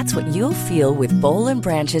time. That's what you'll feel with Boll &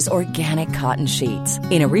 Branch's organic cotton sheets.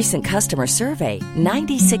 In a recent customer survey,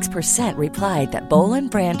 96% replied that Boll &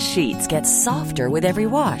 Branch sheets get softer with every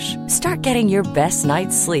wash. Start getting your best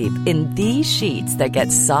night's sleep in these sheets that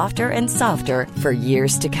get softer and softer for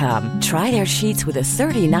years to come. Try their sheets with a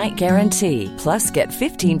 30-night guarantee. Plus, get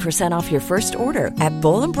 15% off your first order at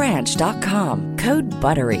bollandbranch.com. Code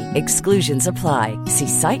BUTTERY. Exclusions apply. See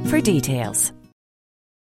site for details.